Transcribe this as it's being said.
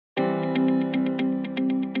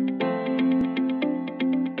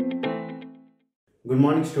Good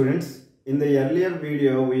morning students. In the earlier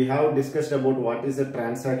video we have discussed about what is a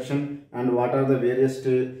transaction and what are the various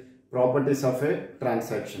properties of a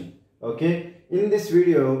transaction. Okay. In this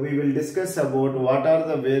video we will discuss about what are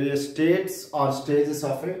the various states or stages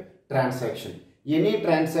of a transaction. Any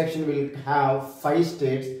transaction will have 5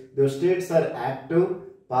 states. Those states are active,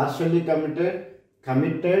 partially committed,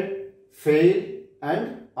 committed, failed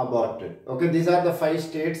and aborted. Okay, these are the 5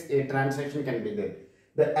 states a transaction can be there.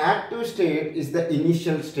 The active state is the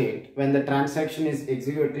initial state. When the transaction is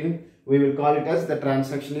executing, we will call it as the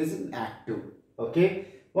transaction is active. Okay,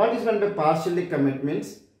 what is when the partially commit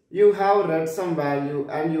means? You have read some value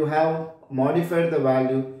and you have modified the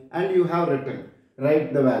value and you have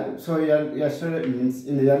write the value. So yesterday means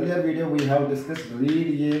in the earlier video we have discussed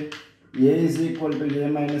read a is equal to a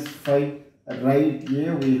minus 5, write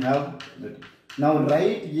a we have written. Now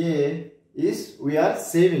write a is we are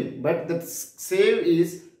saving, but the save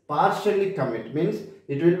is partially commit means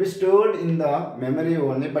it will be stored in the memory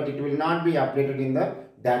only, but it will not be updated in the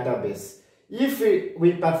database. If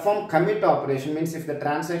we perform commit operation means if the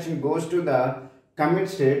transaction goes to the commit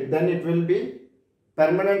state, then it will be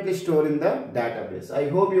permanently stored in the database. I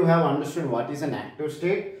hope you have understood what is an active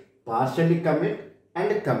state, partially commit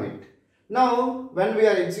and commit. Now when we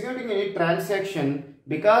are executing any transaction,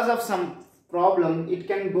 because of some problem it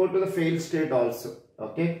can go to the fail state also.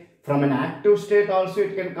 Okay, from an active state also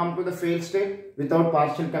it can come to the fail state without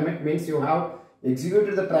partial commit means you have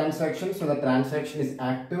executed the transaction, so the transaction is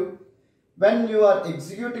active. When you are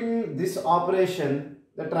executing this operation,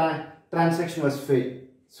 the transaction was failed.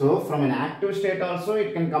 So from an active state also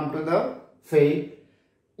it can come to the fail.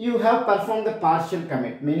 You have performed the partial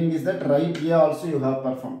commit, meaning is that write A also you have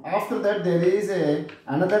performed. After that there is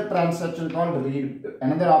another transaction called read,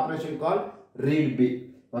 another operation called read B.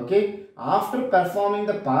 Okay, after performing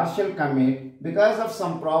the partial commit, because of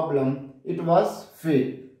some problem it was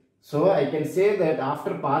failed. So I can say that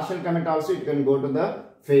after partial commit also it can go to the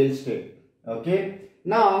fail state. Okay,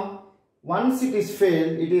 now once it is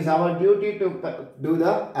failed, it is our duty to do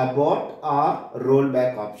the abort or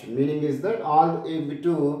rollback option, meaning is that all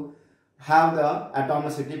to have the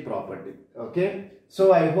atomicity property. Okay,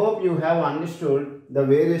 so I hope you have understood the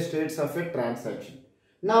various states of a transaction.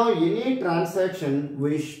 Now any transaction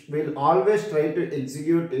we will always try to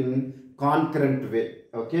execute in concurrent way.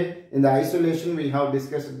 Okay, in the isolation we have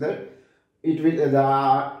discussed that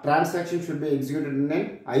the transaction should be executed in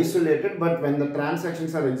an isolated, but when the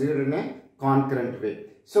transactions are executed in a concurrent way.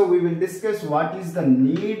 So we will discuss what is the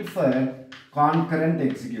need for concurrent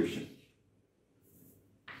execution.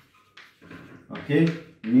 Okay,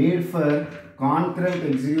 need for concurrent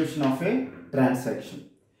execution of a transaction.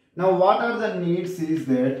 Now what are the needs is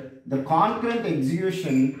that the concurrent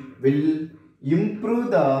execution will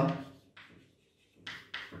improve the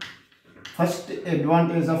first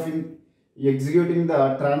advantage of executing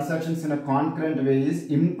the transactions in a concurrent way is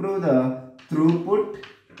improve the throughput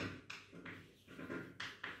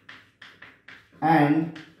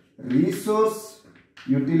and resource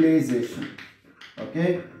utilization.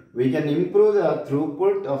 Okay, we can improve the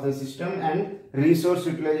throughput of the system and resource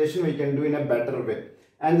utilization we can do in a better way.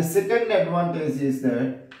 And the second advantage is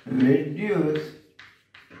that reduce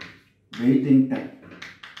waiting time.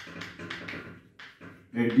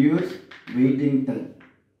 Reduce waiting time.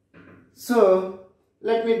 So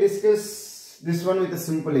let me discuss this one with a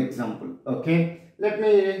simple example. Okay, let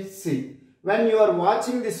me see. When you are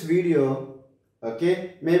watching this video,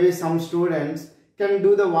 okay, maybe some students can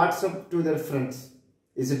do the WhatsApp to their friends.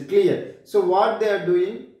 Is it clear? So what they are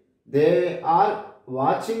doing, they are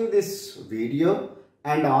watching this video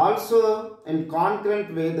and also in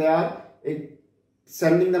concurrent way they are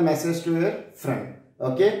sending the message to their friend.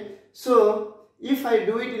 Okay, so if I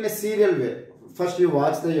do it in a serial way, first you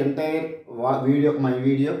watch the entire video, my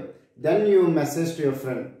video, then you message to your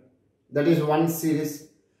friend. That is one series.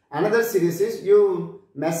 Another series is you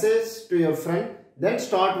message to your friend, then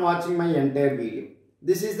start watching my entire video.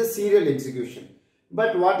 This is the serial execution.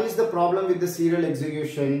 But what is the problem with the serial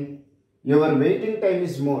execution? Your waiting time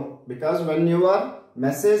is more, because when you are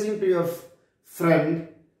messaging to your friend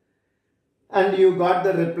and you got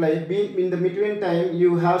the reply, in the between time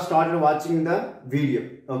you have started watching the video.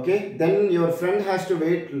 Okay, then your friend has to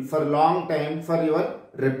wait for a long time for your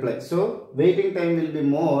reply. So waiting time will be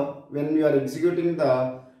more when you are executing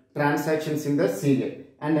the transactions in the serial.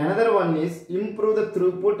 And another one is improve the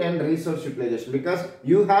throughput and resource utilization, because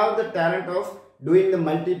you have the talent of doing the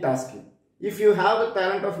multitasking. If you have the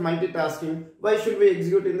talent of multitasking, why should we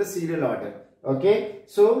execute in the serial order? Okay,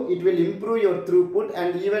 so it will improve your throughput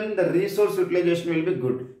and even the resource utilization will be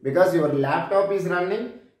good, because your laptop is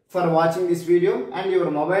running for watching this video, and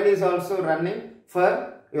your mobile is also running for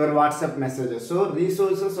your WhatsApp messages. So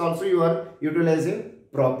resources also you are utilizing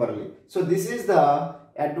properly. So this is the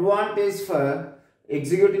advantage for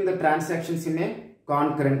executing the transactions in a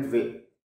concurrent way.